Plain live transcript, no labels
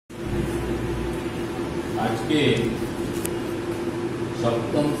আজকে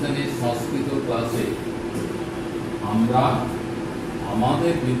সপ্তম শ্রেণীর সংস্কৃত ক্লাসে আমরা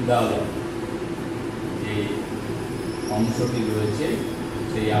আমাদের বিদ্যালয় যে অংশটি রয়েছে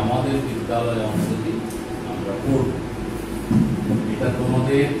সেই আমাদের বিদ্যালয় অংশটি আমরা পড়ব। এটা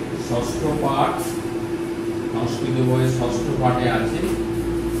তোমাদের ষষ্ঠ পাঠ, সংস্কৃত বইয়ের ষষ্ঠ পাঠে আছে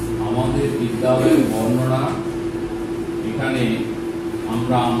আমাদের বিদ্যালয়ের বর্ণনা। এখানে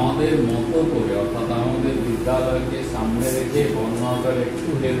আমরা আমাদের মতো করে অর্থাৎ আমাদের বিদ্যালয়কে সামনে রেখে বর্ণনাটার একটু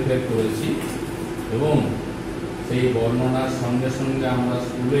হেরফের করেছি এবং সেই বর্ণনার সঙ্গে সঙ্গে আমরা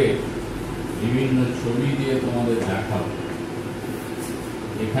স্কুলে বিভিন্ন ছবি দিয়ে তোমাদের দেখাবো।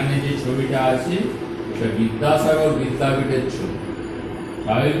 এখানে যে ছবিটা আছে এটা বিদ্যাসাগর বিদ্যাপীঠের ছবি।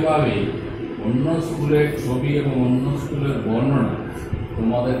 স্বাভাবিকভাবে অন্য স্কুলের ছবি এবং অন্য স্কুলের বর্ণনা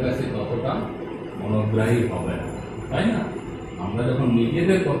তোমাদের কাছে ততটা মনোগ্রাহী হবে না, তাই না? আমরা যখন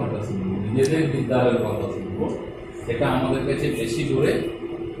নিজেদের কথাটা শুনবো, নিজেদের বিদ্যালয়ের কথা শুনবো, সেটা আমাদের কাছে বেশি করে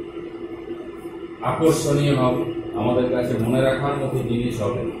আকর্ষণীয় হবে, আমাদের কাছে মনে রাখার মতো জিনিস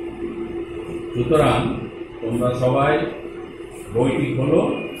হবে। সুতরাং তোমরা সবাই বইটি খোলো,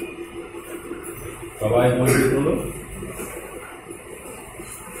 সবাই বইটি খোলো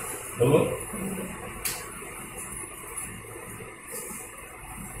খোলো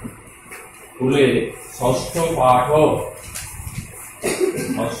খুলে ষষ্ঠ পাঠ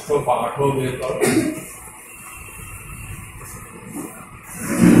বের করো।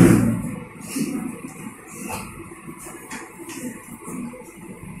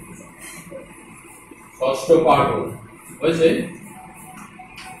 ষষ্ঠ পাঠ হয়েছে,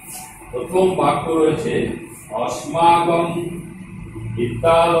 প্রথম বাক্য রয়েছে अस्माकं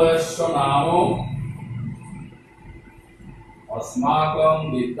विद्यालयस्य नाम, अस्माकं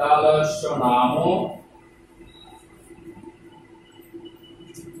विद्यालयस्य नाम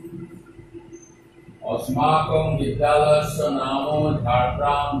अस्माकं विद्यालयस्य नाम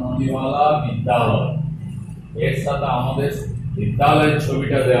झाड़ग्राम ननिवाला विद्यालय। এর সাথে আমাদের বিদ্যালয়ের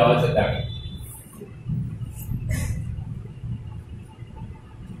ছবিটা দেওয়া আছে, দেখো।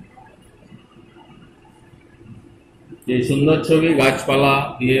 যে সুন্দর ছবি, গাছপালা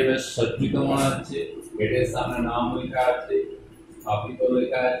দিয়ে বেশ সজ্জিত মনে হচ্ছে। গেটের সামনে নাম লেখা আছে, স্থাপিত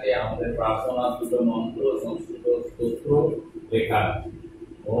লেখা আছে, আমাদের প্রার্থনার দুটো মন্ত্র সংস্কৃত স্তোত্র লেখা আছে।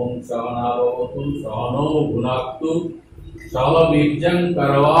 ओम सहनावतु सहनौ भुनक्तु सह वीर्यं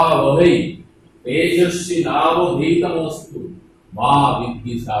करवावहै तेजस्विनावधीतमस्तु मा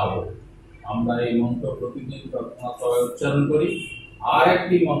विद्विषावहै। আমরা এই মন্ত্র প্রতিদিন প্রার্থনা সভায় উচ্চারণ করি। আর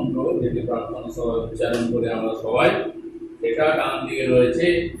একটি মন্ত্র যেটি প্রার্থনা সভায় উচ্চারণ করি আমরা সবাই, এটা ডান দিকে রয়েছে,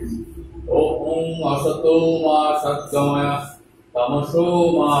 ওম অসতো মা সদ্গময় তমসো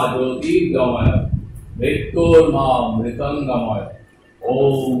মা জ্যোতির্গময় মৃত্যুর মা মৃতঙ্গময়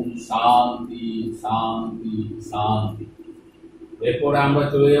ওম শান্তি শান্তি শান্তি। এরপরে আমরা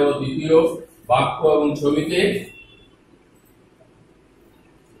চলে যাব দ্বিতীয় বাক্য এবং ছবিতে।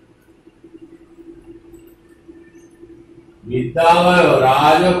 বিদ্যালয়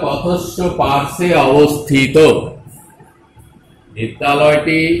রাজপথস্য পার্শ্বে অবস্থিত।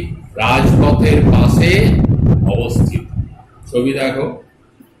 বিদ্যালয়টি রাজপথের পাশে অবস্থিত। ছবি দেখো,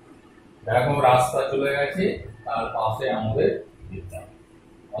 দেখো রাস্তা চলে গেছে, তার পাশে আমাদের বিদ্যালয়,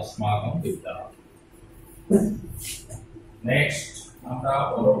 अस्माकं विद्यालय। नेक्स्ट আমরা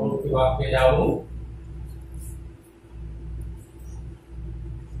পরবর্তী বাক্যে যাব।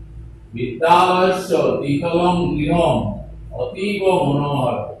 বিদ্যালয়স্য দ্বিতলং গৃহম অতীব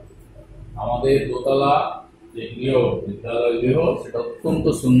মনোহর। আমাদের দোতলা যে গৃহ, বিদ্যালয় গৃহ, সেটা অত্যন্ত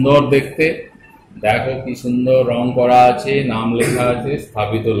সুন্দর দেখতে। দেখো কি সুন্দর রং করা আছে, নাম লেখা আছে,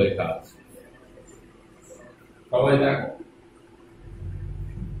 স্থাপিত লেখা আছে। সবাই দেখো।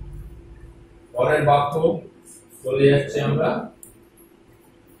 পরের বাক্য চলে যাচ্ছে আমরা।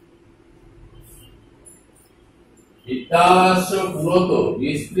 বিদ্যালয়স্য পুরত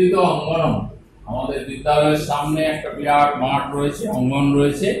বিস্তৃত অঙ্গনম। আমাদের বিদ্যালয়ের সামনে একটা বিরাট মাঠ রয়েছে, অঙ্গন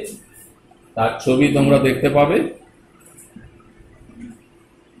রয়েছে, তার ছবি তোমরা দেখতে পাবে।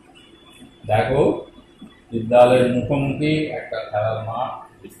 দেখো বিদ্যালয়ের মুখোমুখি একটা খেলার মাঠ,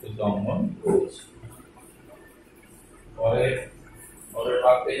 বিস্তৃত অঙ্গন রয়েছে। পরের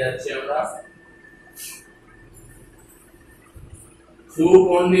বাক্যে যাচ্ছি আমরা।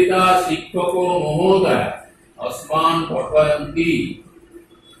 সুপণ্ডিতা শিক্ষক মহোদয় अस्मान् पठयन्ति।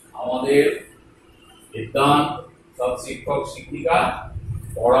 আমাদের বিদ্যান সব শিক্ষক শিক্ষিকা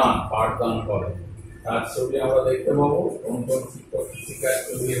পড়ান, পাঠদান করেন। তার ছবি আমরা দেখতে পাবো। কোন কোন শিক্ষক শিক্ষিকার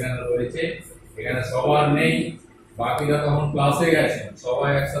ছবি এখানে রয়েছে। এখানে সবার নেই, বাকিরা তখন ক্লাসে গেছেন, সবাই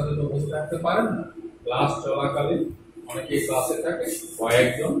একসাথে তো বসে থাকতে পারেন না। ক্লাস চলাকালীন অনেকেই ক্লাসে থাকে,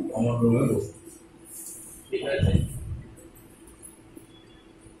 কয়েকজন কমন রুমে বসে। ঠিক আছে।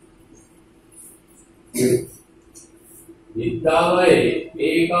 विद्यालये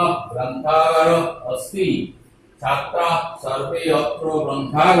एकः ग्रन्थागारः अस्ति, छात्राः सर्वे अत्र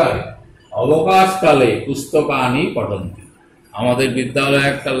ग्रन्थागारे अवकाशकाले पुस्तकानि पठन्ति। আমাদের বিদ্যালয়ে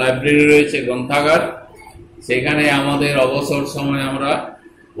একটা লাইব্রেরি রয়েছে, গ্রন্থাগার। সেখানে আমাদের অবসর সময় আমরা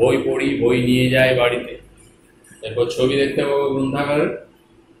বই পড়ি, বই নিয়ে যাই বাড়িতে। এরপর ছবি দেখতে পাবো গ্রন্থাগারের।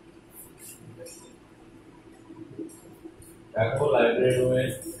 দেখো লাইব্রেরি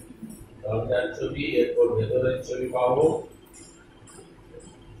রুমের দরজার ছবি, এরপর ভেতরের ছবি পাবো।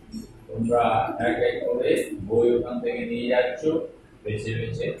 তোমরা এক এক করে বই ওখান থেকে নিয়ে যাচ্ছ বেছে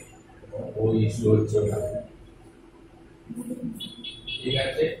বেছে, বই ইস্যু হচ্ছে ওখানে। ঠিক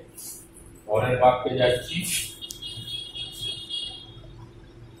আছে, পরের বাক্যে যাচ্ছি।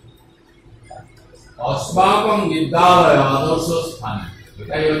 अस्माकं विद्यालय आदर्श स्थान,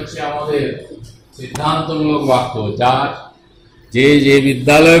 এটাই হচ্ছে আমাদের সিদ্ধান্তমূলক বাক্য। যার যে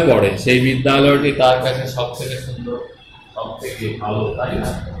বিদ্যালয়ে পড়ে সেই বিদ্যালয়টি তার কাছে সব থেকে সুন্দর, সব থেকে ভালো, তাই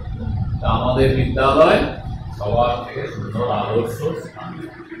না? আমাদের বিদ্যালয় সবার থেকে সুন্দর আদর্শ স্থান।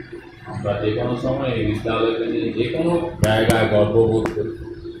 আমরা যে কোনো সময় এই বিদ্যালয়কে নিয়ে যে কোনো জায়গায় গর্ববোধ করি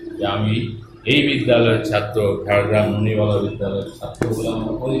যে আমি এই বিদ্যালয়ের ছাত্র, ঝাড়গ্রাম ননিবালা বিদ্যালয়ের ছাত্র বলে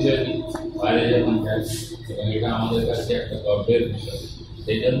আমরা পরিচয় দিই বাইরে যখন যাই, এবং এটা আমাদের কাছে একটা গর্বের বিষয়।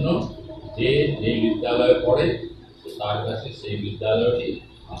 সেই জন্য যে বিদ্যালয়ে পড়ে তার কাছে সেই বিদ্যালয়টি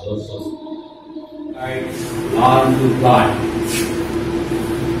আদর্শ।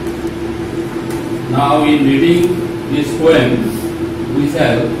 Now in reading this poem, we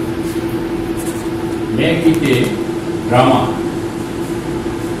shall make it a drama.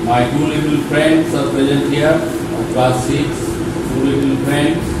 My two little friends are present here of class 6. Two little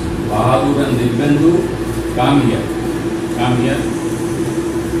friends, Bahadur and Divyendu. Come here. Come here.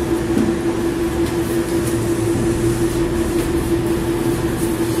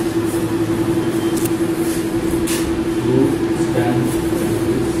 You stand.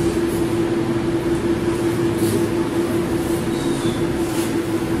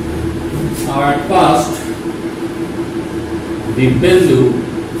 Now at first, Divyendu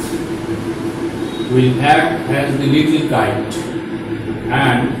will act as the little kite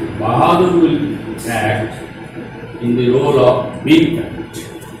and Bahadur will act in the role of big kite.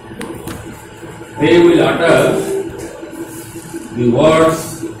 They will utter the words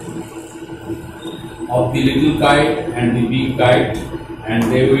of the little kite and the big kite, and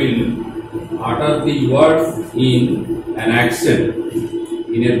they will utter the words in an accent.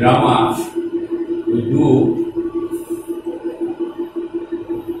 In a drama, we do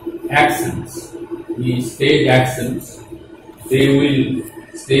accents. We stage accents. They will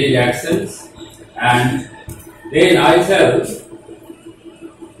stage accents, and then I shall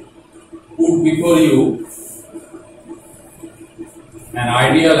put before you an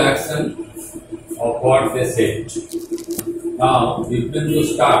ideal action of what they said. Now, Divyendu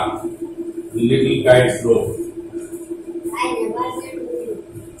start the little kite's role. I never said you.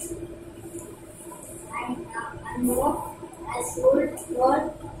 I know I should not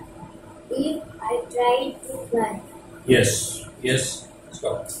if I tried to fly. Yes,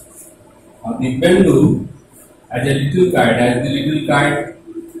 stop. Now, Divyendu, as the little kite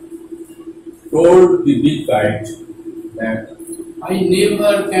told the big kite that I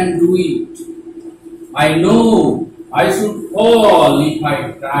never can do it. I know I should fall if I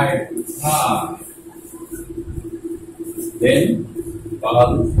tried to fly. Then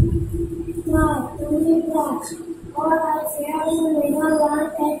Bahadur. No, only that. Or I say I will never learn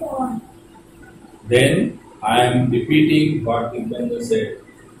at all. Then I am repeating what Divyendu said.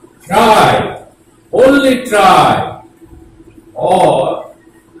 Try, only try. Or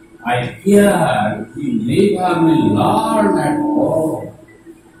I fear you never will learn at all.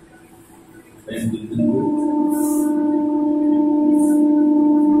 Then Divyendu.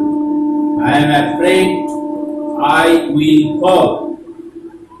 I am afraid I will fall.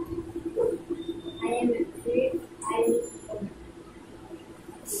 I am afraid I will fall.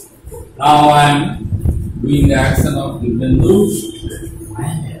 Now I am doing the action of Divyendu. I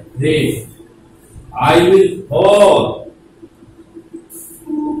am afraid I will fall.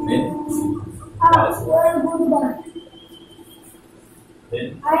 Then, Well, goodbye. then,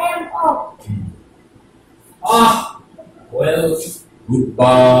 I am off. well,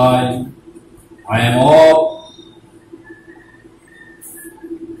 goodbye. I am off.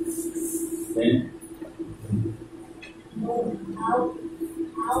 Then,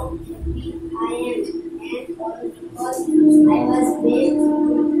 How happy I am, and all because I was made to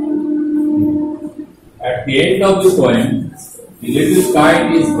fly. at the end of the poem, the little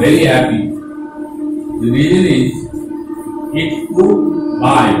kite is very happy The reason is it could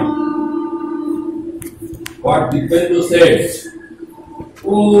buy. What Dipendu said,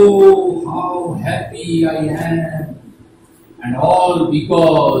 "Oh, how happy I am, and all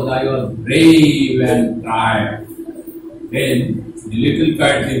because I was brave and tried." Then the little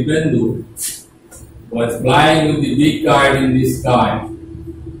kite Dipendu was flying with the big kite in the sky.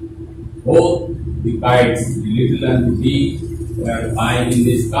 Both the kites, the little and the big, were flying in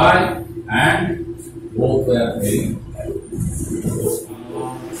the sky, and both were very happy.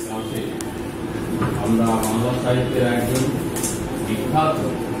 আমরা বাংলা সাহিত্যের একজন বিখ্যাত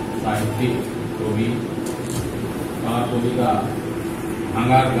সাহিত্যিক কবি, তার কবিতা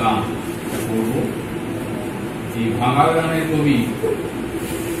ভাঙার গান পড়ব। এই ভাঙার গানের কবি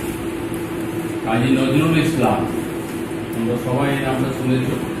কাজী নজরুল ইসলাম। আমরা সবাই নামটা শুনেছ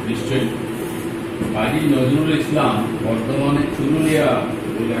নিশ্চয়ই। কাজী নজরুল ইসলাম বর্ধমানের চুরুলিয়া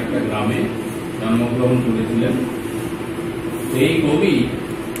বলে একটা গ্রামে জন্মগ্রহণ করেছিলেন। এই কবি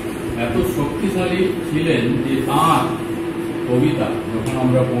এত শক্তিশালী ছিলেন যে তাঁর কবিতা যখন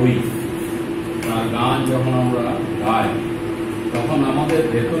আমরা পড়ি, তার গান যখন আমরা গাই, তখন আমাদের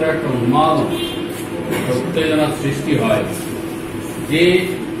ভেতরে একটা উন্মাদনা, উত্তেজনার সৃষ্টি হয়। যে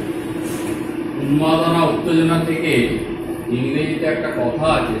উন্মাদনা উত্তেজনা থেকে ইংরেজিতে একটা কথা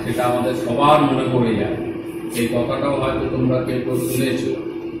আছে, সেটা আমাদের সবার মনে পড়ে যায়। এই কথাটাও হয়তো তোমরা কেউ কেউ শুনেছ,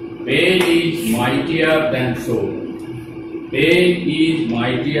 pen is মাইটিয়ার than soul. Pen is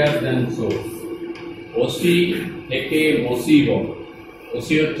মাইটিয়ার than soul. অসি থেকে মসিব।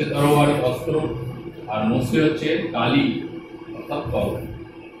 অসি হচ্ছে তরবারি অস্ত্র, আর মসি হচ্ছে কালি অর্থাৎ কলম।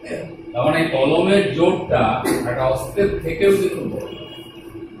 তার মানে কলমের জোরটা একটা অস্ত্রের থেকেও কিন্তু বড়।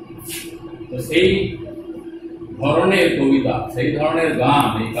 তো সেই ধরনের কবিতা, সেই ধরনের গান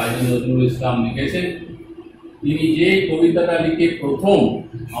এই কাজী নজরুল ইসলাম লিখেছেন। তিনি যে কবিতাটা লিখে প্রথম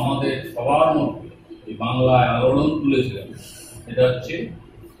আমাদের সবার মধ্যে এই বাংলায় আলোড়ন তুলেছিলেন, সেটা হচ্ছে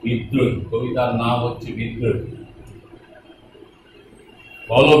বিদ্রোহী। কবিতার নাম হচ্ছে বিদ্রোহী।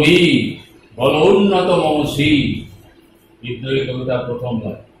 বলবীর বল উন্নত মমশী, বিদ্রোহী কবিতার প্রথম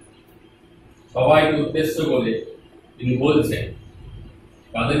লাইন। সবাইকে উদ্দেশ্য করে তিনি বলছেন।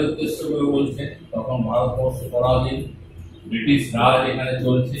 কাদের উদ্দেশ্য করে বলছেন? তখন ভারতবর্ষ পরাধীন, ব্রিটিশ রাজ এখানে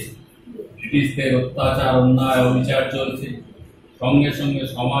চলছে, ব্রিটিশদের অত্যাচার, অন্যায়, অবিচার চলছে। সঙ্গে সঙ্গে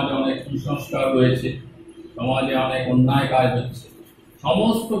সমাজে অনেক কুসংস্কার রয়েছে, সমাজে অনেক অন্যায় কাজ হচ্ছে।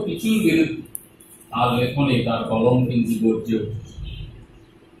 সমস্ত কিছুর বিরুদ্ধে তার লেখনে, তার কলম কিন্তু গর্জে উঠছে।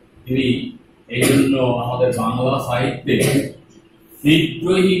 তিনি এই জন্য আমাদের বাংলা সাহিত্যে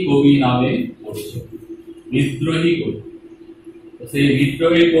বিদ্রোহী কবি নামে পরিচিত। বিদ্রোহী কবি। সেই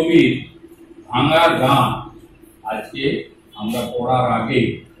বিদ্রোহী কবির ভাঙার গান আজকে আমরা পড়ার আগে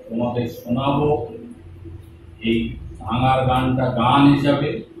তোমাদের শোনাবো। এই ভাঙার গানটা গান হিসাবে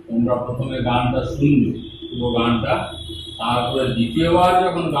তোমরা প্রথমে গানটা শুনবে, পুরো গানটা। তারপরে দ্বিতীয়বার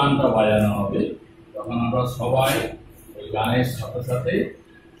যখন গানটা বাজানো হবে, তখন আমরা সবাই ওই গানের সাথে সাথে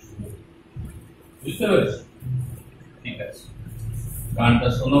বুঝতে পেরেছি? ঠিক আছে, গানটা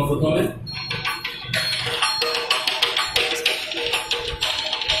শোনো প্রথমে।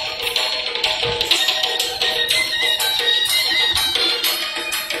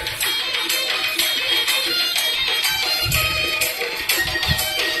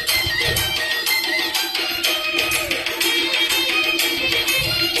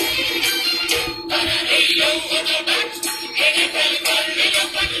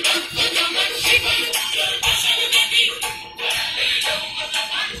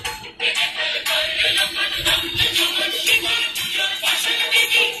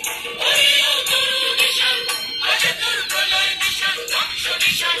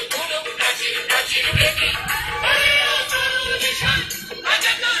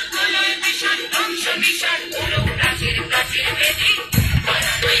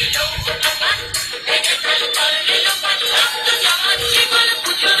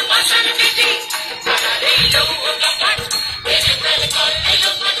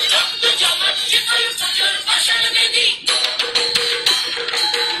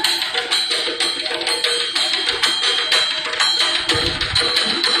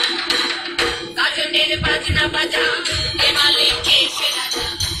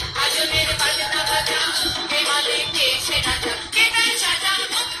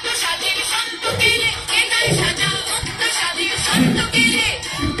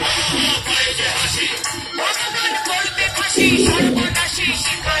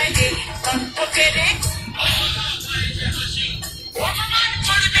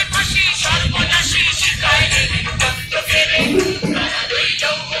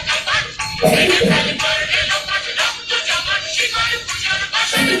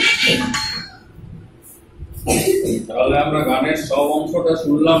 তাহলে আমরা গানের সব অংশটা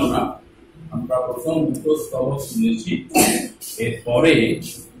শুনলাম না, আমরা প্রথম দুটো স্তবক শুনেছি। এরপরে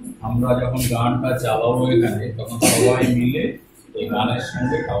আমরা যখন গানটা চালাবো এখানে, তখন সবাই মিলে এই গানের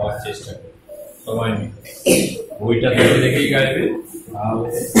সঙ্গে গাওয়ার চেষ্টা করব। সবাই মিলে বইটা দেখে দেখেই গাইবে, তাহলে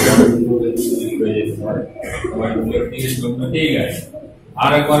হয়ে যেতে পারে। সবাই মূলের দিকে জন্যতেই গাইবে।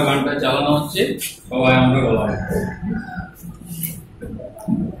 আর একবার গানটা চালানো হচ্ছে, সবাই আমরা গলা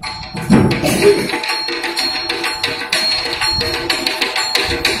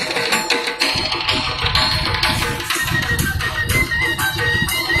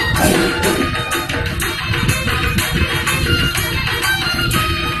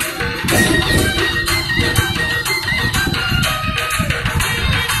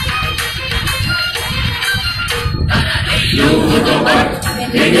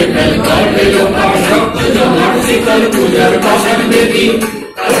पूजार पावन देवी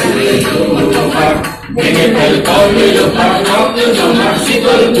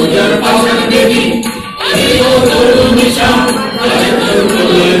शीतल पूजार पावन देवी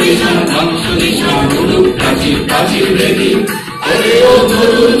प्राचीर प्राचीर देवी अरे ओ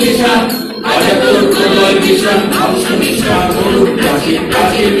धरुर निशान प्राचीर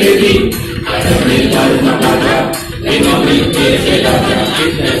प्राचीर देवी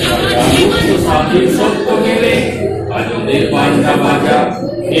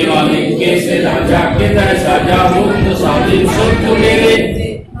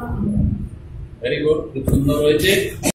ভেরি গুড, খুব সুন্দর হয়েছে।